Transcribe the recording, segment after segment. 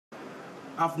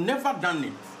I've never done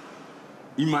it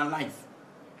in my life.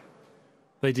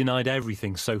 They denied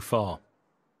everything so far.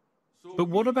 But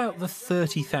what about the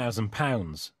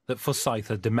 £30,000 that Forsythe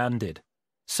had demanded,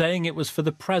 saying it was for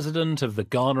the president of the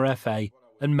Ghana FA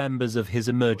and members of his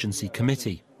emergency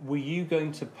committee? Were you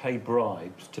going to pay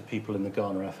bribes to people in the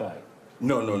Ghana FA?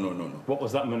 No. What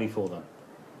was that money for then?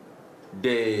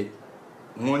 The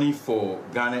money for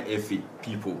Ghana FA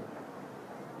people.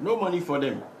 No money for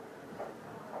them.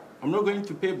 I'm not going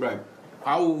to pay bribe.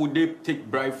 How would they take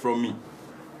bribe from me?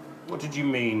 What did you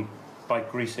mean by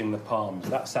greasing the palms?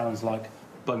 That sounds like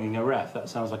bunging a ref. That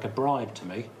sounds like a bribe to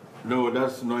me. No,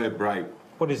 that's not a bribe.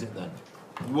 What is it then?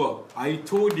 Well, I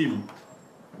told him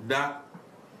that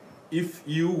if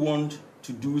you want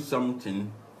to do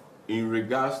something in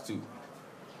regards to...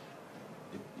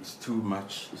 It's too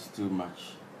much.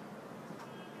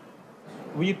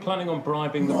 Were you planning on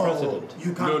bribing the president?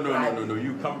 You can't bribe him. No.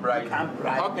 You can't bribe him.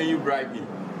 How can you bribe him?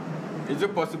 Is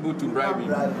it possible to bribe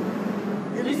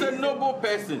him? He's a noble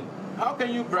person. How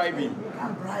can you bribe him? You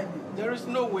can't bribe him. There is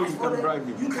no way you can bribe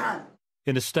him. You can't.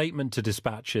 In a statement to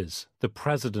dispatches, the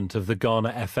president of the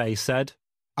Ghana FA said,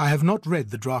 I have not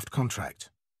read the draft contract.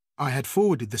 I had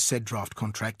forwarded the said draft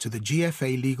contract to the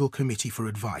GFA Legal Committee for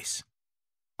advice.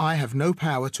 I have no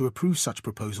power to approve such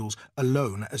proposals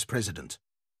alone as president.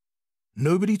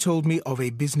 Nobody told me of a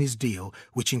business deal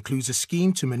which includes a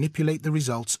scheme to manipulate the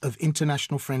results of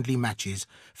international friendly matches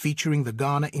featuring the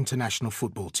Ghana international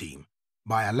football team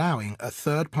by allowing a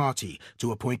third party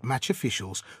to appoint match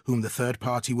officials whom the third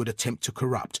party would attempt to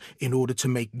corrupt in order to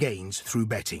make gains through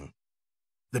betting.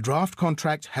 The draft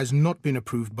contract has not been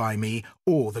approved by me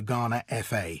or the Ghana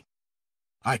FA.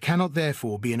 I cannot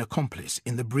therefore be an accomplice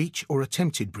in the breach or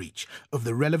attempted breach of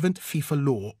the relevant FIFA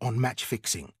law on match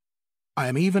fixing. I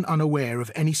am even unaware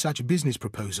of any such business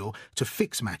proposal to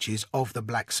fix matches of the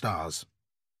Black Stars.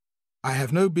 I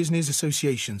have no business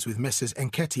associations with Messrs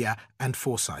Nketiah and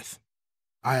Forsythe.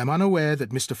 I am unaware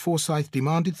that Mr Forsythe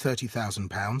demanded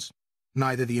 £30,000.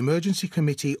 Neither the Emergency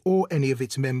Committee or any of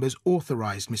its members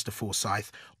authorised Mr Forsythe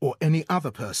or any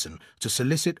other person to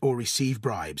solicit or receive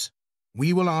bribes.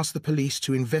 We will ask the police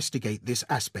to investigate this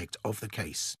aspect of the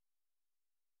case.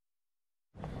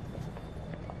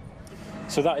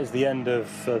 So that is the end of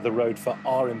the road for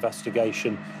our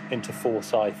investigation into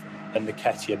Forsythe and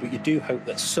Nketiah. But you do hope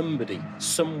that somebody,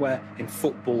 somewhere in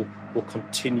football, will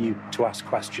continue to ask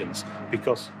questions,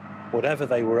 because whatever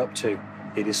they were up to,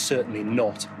 it is certainly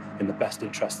not in the best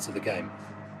interests of the game.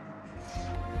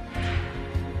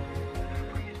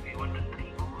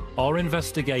 Our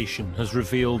investigation has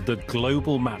revealed that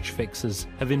global match fixers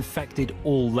have infected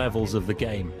all levels of the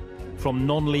game, from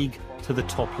non-league to the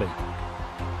top league.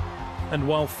 And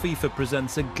while FIFA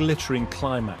presents a glittering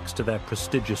climax to their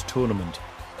prestigious tournament,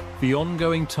 the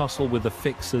ongoing tussle with the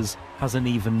fixers has an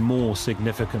even more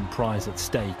significant prize at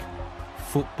stake: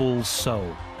 football's soul.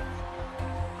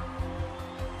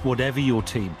 Whatever your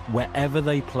team, wherever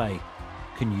they play,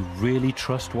 can you really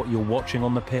trust what you're watching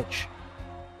on the pitch?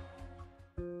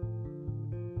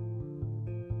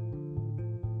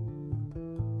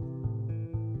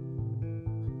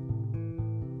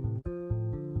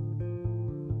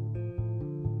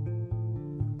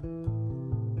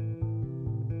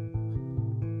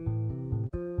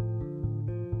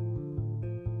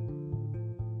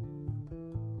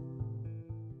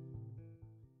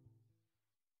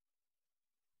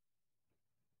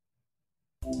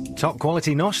 Top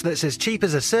quality nosh that's as cheap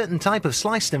as a certain type of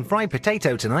sliced and fried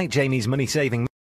potato tonight. Jamie's money saving